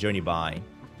remember the journey by.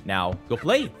 Now, go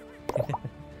play!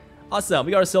 Awesome,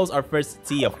 we got ourselves our first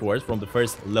T, of course, from the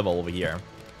first level over here.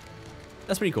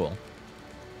 That's pretty cool.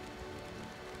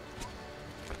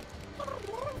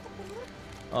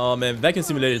 Oh man, Vacuum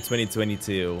Simulator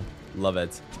 2022. Love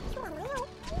it.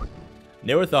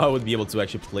 Never thought I would be able to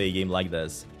actually play a game like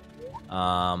this.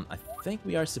 I think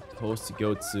we are supposed to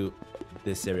go to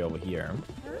this area over here.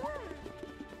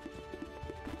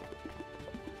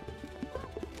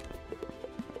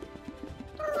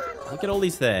 Look at all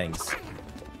these things.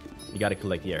 You gotta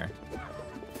collect here.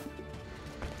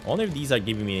 I wonder if these are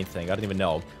giving me anything. I don't even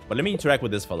know. But let me interact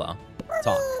with this fella.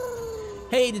 Talk.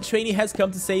 Hey, the trainee has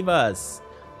come to save us.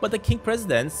 But the king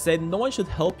president said no one should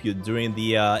help you during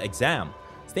the exam.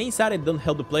 Stay inside and don't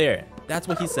help the player. That's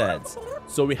what he said.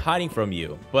 So we're hiding from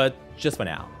you, but just for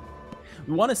now.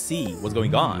 We want to see what's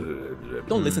going on.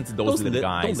 Don't listen to those little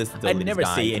guys. Don't listen to those. I never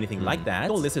say anything like that.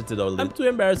 Don't listen to those. I'm too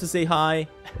embarrassed to say hi.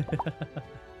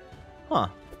 Huh.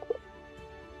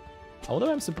 I wonder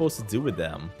what I'm supposed to do with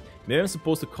them. Maybe I'm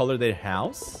supposed to color their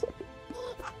house?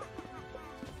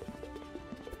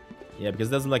 Yeah, because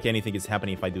it doesn't look like anything is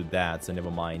happening if I do that, so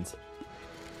never mind.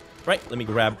 Right, let me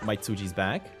grab my 2Gs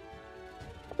back.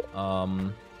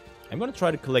 I'm gonna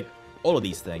try to collect all of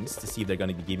these things to see if they're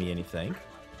gonna give me anything.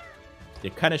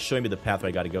 They're kind of showing me the path where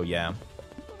I gotta go, yeah.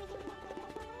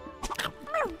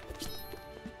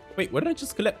 Wait, what did I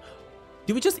just collect?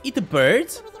 Did we just eat the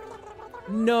bird?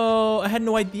 No, I had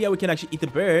no idea we can actually eat the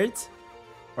bird.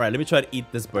 Alright, let me try to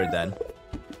eat this bird then.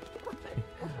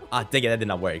 Ah, dang it, that did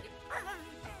not work.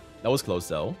 That was close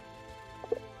though.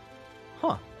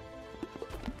 Huh.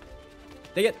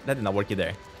 Dang it, that did not work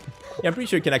either. Yeah, I'm pretty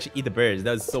sure you can actually eat the birds.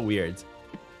 That was so weird.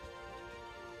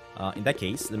 In that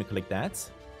case, let me collect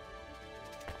that.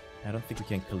 I don't think we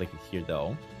can collect it here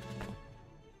though.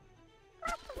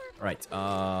 Alright,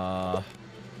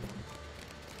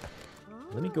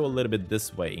 let me go a little bit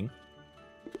this way.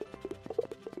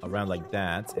 Around like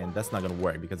that, and that's not gonna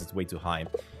work because it's way too high.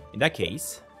 In that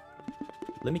case,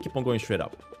 let me keep on going straight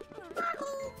up.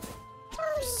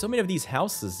 There's so many of these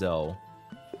houses though.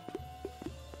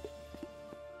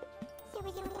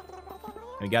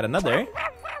 We got another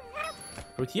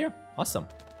fruit here. Awesome.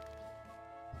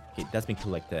 Okay, that's been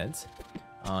collected.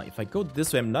 If I go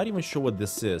this way, I'm not even sure what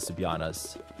this is, to be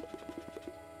honest.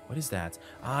 What is that?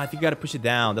 Ah, I think I gotta push it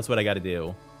down. That's what I gotta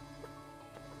do.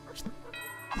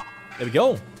 There we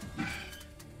go.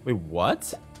 Wait,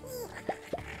 what?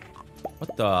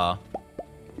 What the?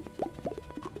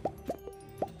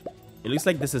 It looks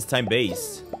like this is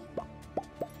time-based.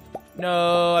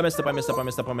 No, I messed up, I messed up, I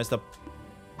messed up, I messed up.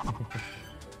 Alright,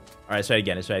 let's try it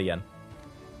again, let's try it again.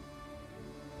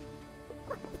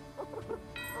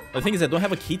 The thing is, I don't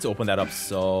have a key to open that up,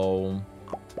 so...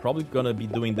 Probably gonna be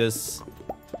doing this...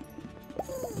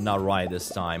 Not right this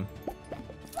time.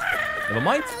 Never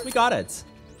mind, we got it.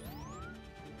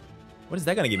 What is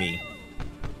that gonna give me?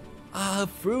 Ah,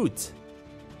 fruit.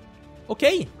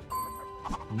 Okay.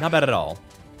 Not bad at all.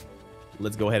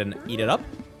 Let's go ahead and eat it up.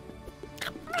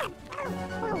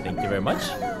 Thank you very much.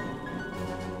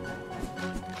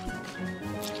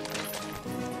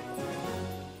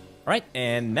 Alright,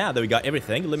 and now that we got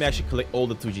everything, let me actually collect all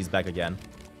the 2Gs back again.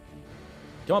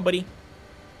 Come on, buddy.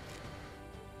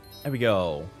 There we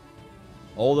go.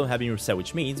 All of them have been reset,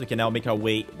 which means we can now make our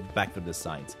way back to this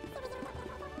side.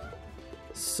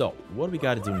 So, what do we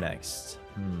gotta do next?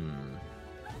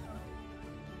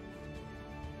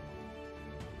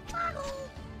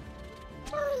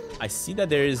 I see that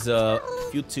there is a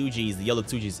few 2Gs, the yellow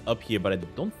 2Gs up here, but I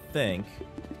don't think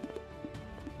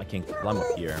I can climb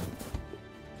up here.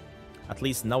 At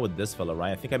least not with this fella,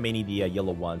 right? I think I may need the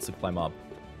yellow ones to climb up.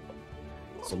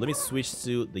 So let me switch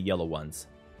to the yellow ones.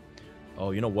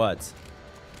 Oh, you know what?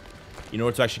 In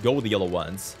order to actually go with the yellow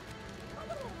ones,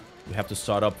 we have to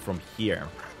start up from here.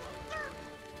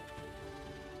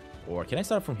 Or can I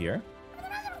start from here?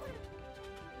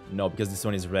 No, because this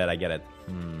one is red, I get it.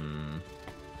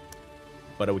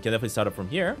 But we can definitely start up from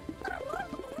here.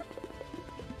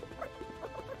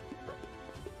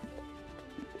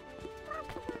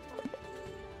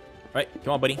 Alright,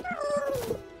 come on, buddy.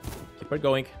 Keep it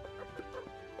going.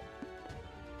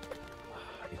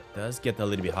 It does get a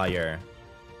little bit higher.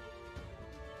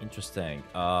 Interesting.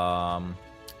 Let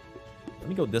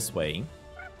me go this way.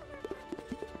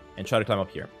 And try to climb up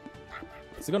here.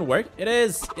 Is it gonna work? It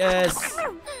is! Yes!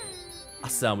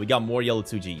 Awesome, we got more yellow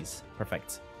 2Gs.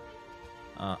 Perfect.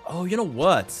 Oh, you know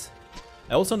what?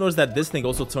 I also noticed that this thing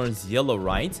also turns yellow,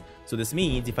 right? So this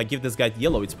means if I give this guy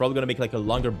yellow, it's probably gonna make like a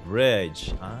longer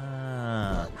bridge.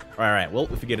 Ah. Alright, well,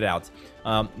 we figured it out.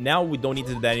 Now we don't need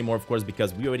to do that anymore, of course,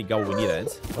 because we already got what we needed.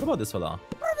 What about this fella?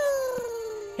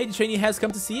 Hey, the trainee has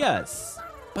come to see us.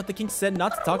 But the king said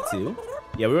not to talk to.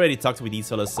 Yeah, we already talked with these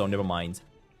fellas, so never mind.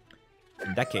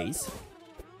 In that case,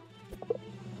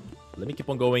 let me keep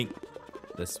on going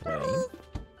this way.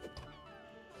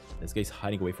 This guy's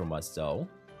hiding away from us, though.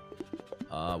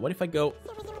 What if I go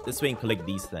this way and collect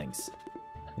these things?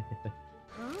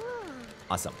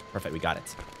 Awesome. Perfect. We got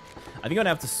it. I think I'm gonna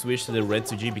have to switch to the red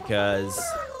 2G because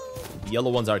the yellow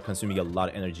ones are consuming a lot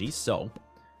of energy. So,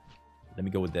 let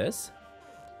me go with this.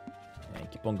 And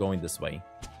keep on going this way.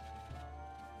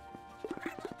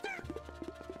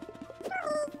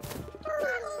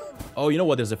 Oh, you know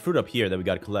what? There's a fruit up here that we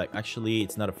gotta collect. Actually,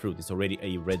 it's not a fruit. It's already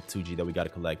a red 2G that we gotta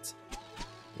collect.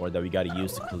 Or that we gotta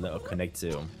use to connect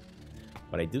to.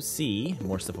 But I do see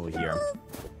more stuff over here.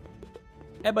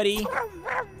 Hey, buddy!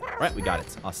 Alright, we got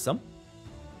it. Awesome.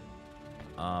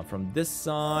 From this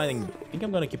side, I think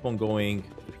I'm gonna keep on going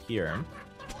here.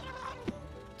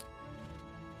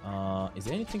 Is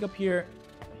there anything up here?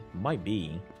 It might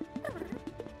be.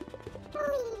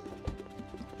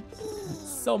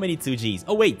 So many 2Gs.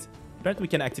 Oh, wait! Apparently we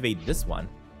can activate this one.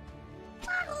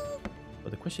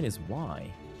 But the question is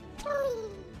why?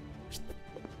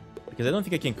 Because I don't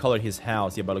think I can color his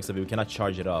house. Yeah, by the looks of it, we cannot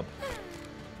charge it up.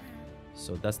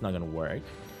 So that's not gonna work.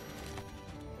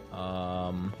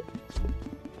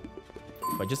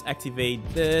 If I just activate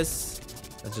this,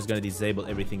 that's just gonna disable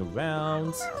everything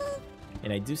around.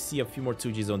 And I do see a few more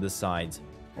 2Gs on this side.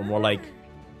 Or more like,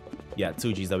 yeah,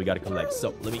 2Gs that we gotta collect.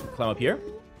 So let me climb up here.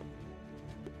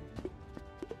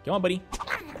 Come on, buddy.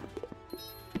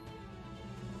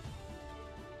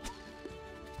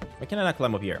 Why can I not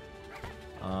climb up here?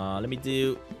 Let me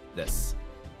do this.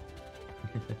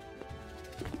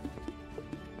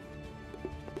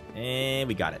 And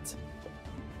we got it.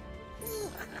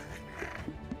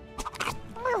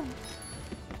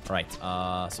 Alright,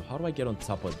 so how do I get on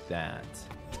top of that?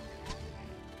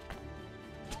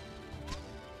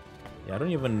 Yeah, I don't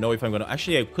even know if I'm gonna...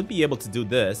 Actually, I could be able to do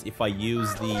this if I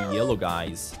use the yellow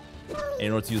guys. And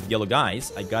in order to use the yellow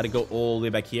guys, I gotta go all the way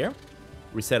back here.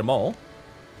 Reset them all.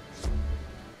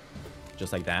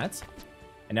 Just like that.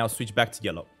 And now switch back to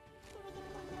yellow.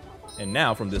 And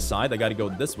now from this side, I gotta go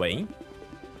this way.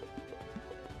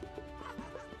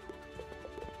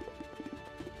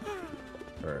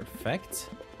 Perfect.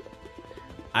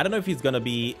 I don't know if it's gonna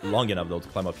be long enough, though, to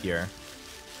climb up here.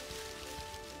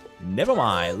 Never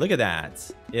mind. Look at that.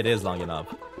 It is long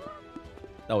enough.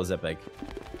 That was epic.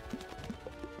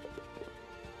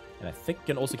 And I think I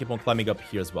can also keep on climbing up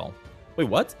here as well. Wait,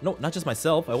 what? No, not just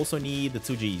myself. I also need the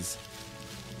 2Gs.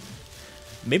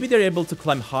 Maybe they're able to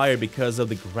climb higher because of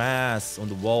the grass on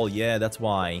the wall. Yeah, that's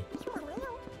why.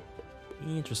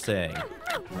 Interesting.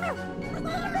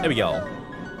 There we go.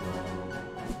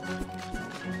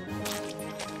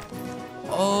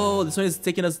 Oh, this one is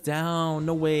taking us down.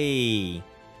 No way.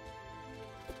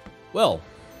 Well,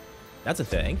 that's a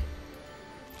thing.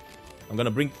 I'm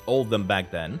gonna bring all of them back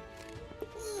then.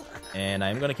 And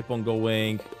I'm gonna keep on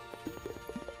going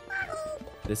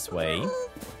this way.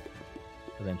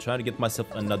 And then try to get myself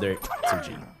another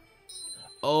 2G.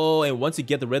 Oh, and once you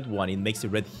get the red one, it makes it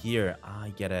red here.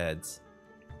 I get it.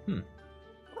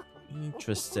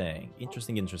 Interesting.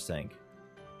 Interesting.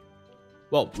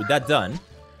 Well, with that done,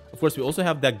 of course, we also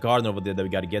have that garden over there that we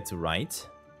gotta get to, right?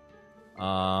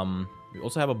 We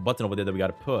also have a button over there that we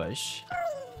gotta push.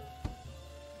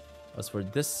 As for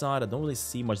this side, I don't really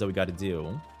see much that we gotta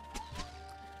do.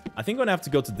 I think I'm gonna have to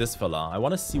go to this fella. I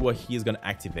wanna see what he's gonna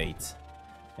activate.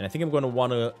 And I think I'm gonna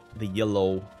want the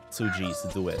yellow 2Gs to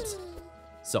do it.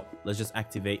 So, let's just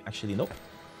activate. Actually, nope.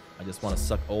 I just wanna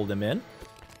suck all them in.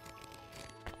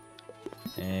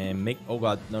 And make... Oh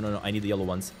god, no. I need the yellow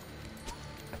ones.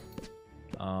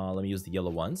 Let me use the yellow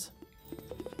ones.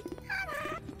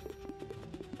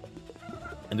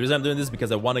 And the reason I'm doing this is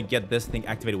because I want to get this thing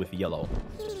activated with yellow.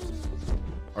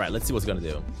 Alright, let's see what's gonna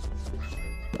do.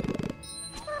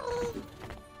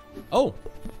 Oh!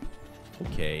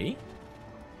 Okay.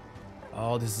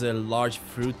 Oh, this is a large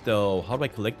fruit though. How do I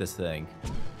collect this thing?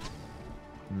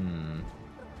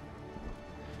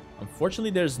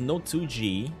 Unfortunately, there's no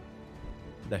 2G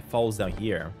that falls down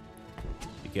here.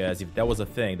 Because if that was a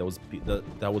thing,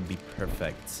 that would be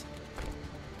perfect.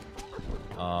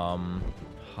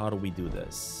 How do we do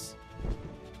this?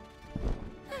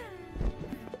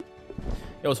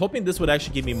 I was hoping this would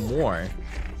actually give me more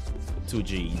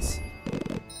 2Gs.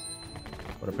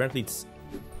 But apparently it's...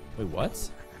 Wait, what?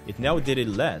 It now did it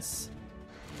less.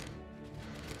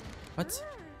 What?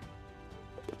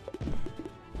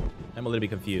 I'm a little bit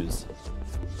confused.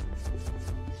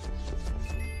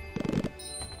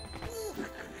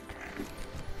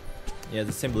 Yeah, it's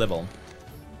the same level.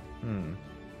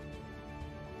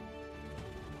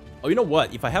 Oh, you know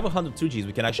what? If I have 100 2Gs,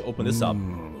 we can actually open this up.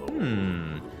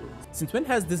 Since when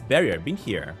has this barrier been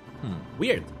here?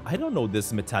 Weird. I don't know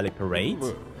this metallic parade.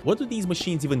 What do these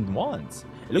machines even want?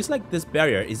 It looks like this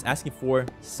barrier is asking for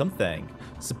something.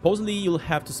 Supposedly, you'll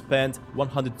have to spend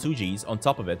 100 2Gs on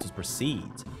top of it to proceed.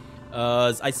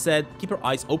 As I said, keep your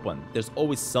eyes open. There's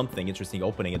always something interesting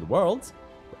opening in the world.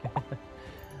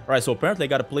 Alright, so apparently I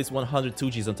gotta place 100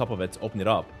 2Gs on top of it to open it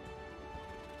up.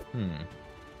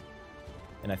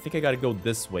 And I think I gotta go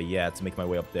this way, yeah, to make my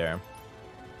way up there.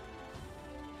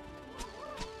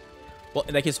 Well,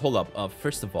 in that case, hold up.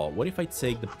 First of all, what if I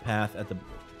take the path at the...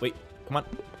 Wait, come on.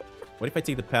 What if I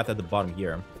take the path at the bottom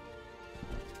here?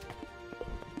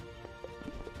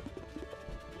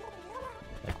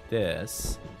 Like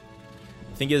this.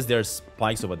 The thing is, there's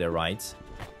spikes over there, right?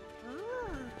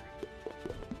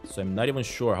 So I'm not even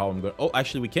sure how I'm going... Oh,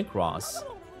 actually, we can cross.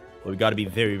 But we gotta be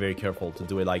very, very careful to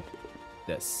do it like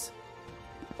this.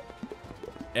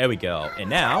 There we go. And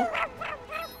now...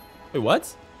 Wait,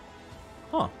 what?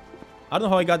 Huh. I don't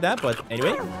know how I got that, but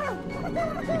anyway.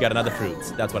 We got another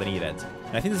fruit. That's what I needed.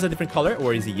 And I think this is a different color,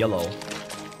 or is it yellow?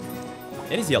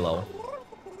 It is yellow.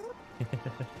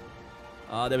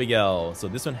 There we go. So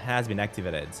this one has been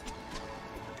activated.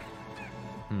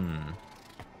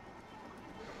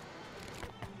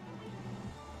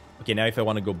 Okay, now if I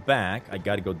want to go back, I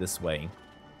gotta go this way.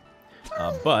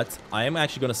 But I am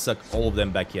actually gonna suck all of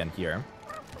them back in here.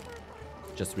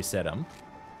 Just reset them.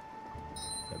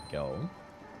 There we go.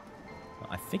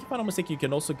 I think if I'm not mistaken, you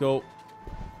can also go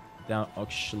down.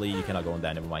 Actually, you cannot go on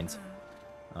that. Never mind.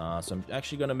 So I'm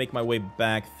actually gonna make my way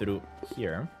back through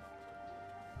here.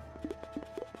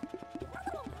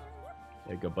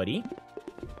 There you go, buddy.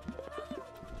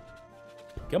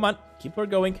 Come on, keep her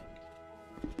going.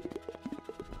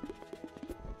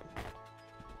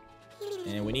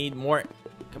 And we need more.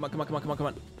 Come on.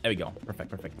 There we go.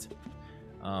 Perfect.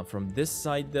 From this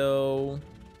side, though...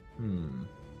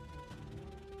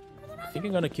 I think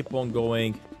I'm gonna keep on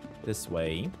going this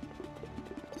way.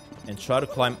 And try to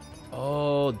climb...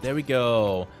 Oh, there we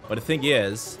go. But the thing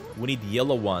is, we need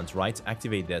yellow ones, right? To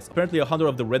activate this. Apparently, 100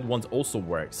 of the red ones also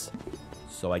works.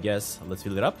 So I guess, let's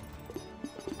fill it up.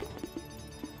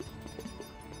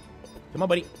 Come on,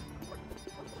 buddy.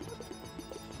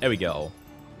 There we go.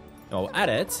 Oh, add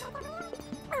it.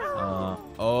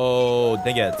 Oh,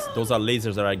 dang it. Those are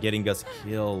lasers that are getting us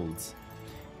killed.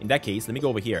 In that case, let me go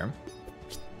over here.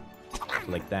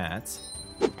 Like that.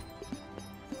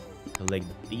 Like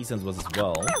these ones as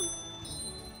well.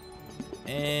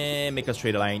 And make a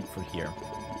straight line for here.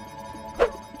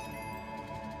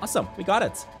 Awesome, we got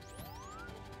it.